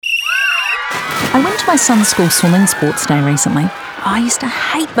I went to my son's school swimming sports day recently. I used to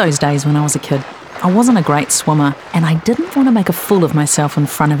hate those days when I was a kid. I wasn't a great swimmer, and I didn't want to make a fool of myself in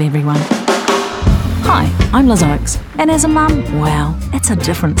front of everyone. Hi, I'm Liz Oakes, and as a mum, well, it's a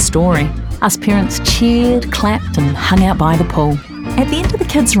different story. Us parents cheered, clapped, and hung out by the pool. At the end of the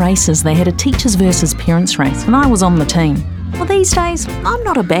kids' races, they had a teachers versus parents race, and I was on the team. Well, these days, I'm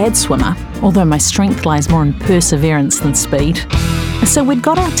not a bad swimmer, although my strength lies more in perseverance than speed. So we'd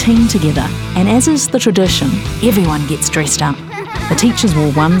got our team together, and as is the tradition, everyone gets dressed up. The teachers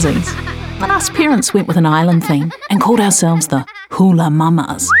wore onesies, and us parents went with an island theme and called ourselves the Hula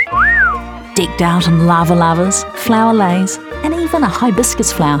Mamas. Decked out in lava lavas, flower leis, and even a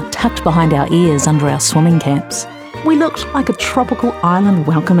hibiscus flower tucked behind our ears under our swimming caps. We looked like a tropical island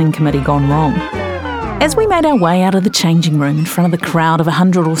welcoming committee gone wrong. As we made our way out of the changing room in front of the crowd of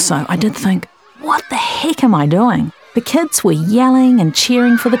 100 or so, I did think, what the heck am I doing? The kids were yelling and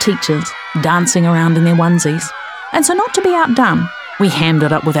cheering for the teachers, dancing around in their onesies. And so not to be outdone, we hammed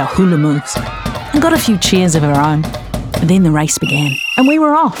it up with our hula moves and got a few cheers of our own. And then the race began, and we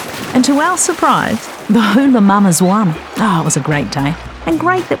were off. And to our surprise, the Hula Mamas won. Oh, it was a great day, and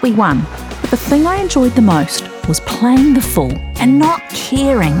great that we won. But the thing I enjoyed the most was playing the fool and not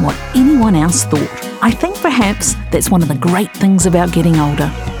caring what anyone else thought. I think perhaps that's one of the great things about getting older.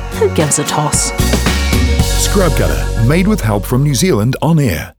 Who gives a toss? Scrub Gutter, made with help from New Zealand On Air.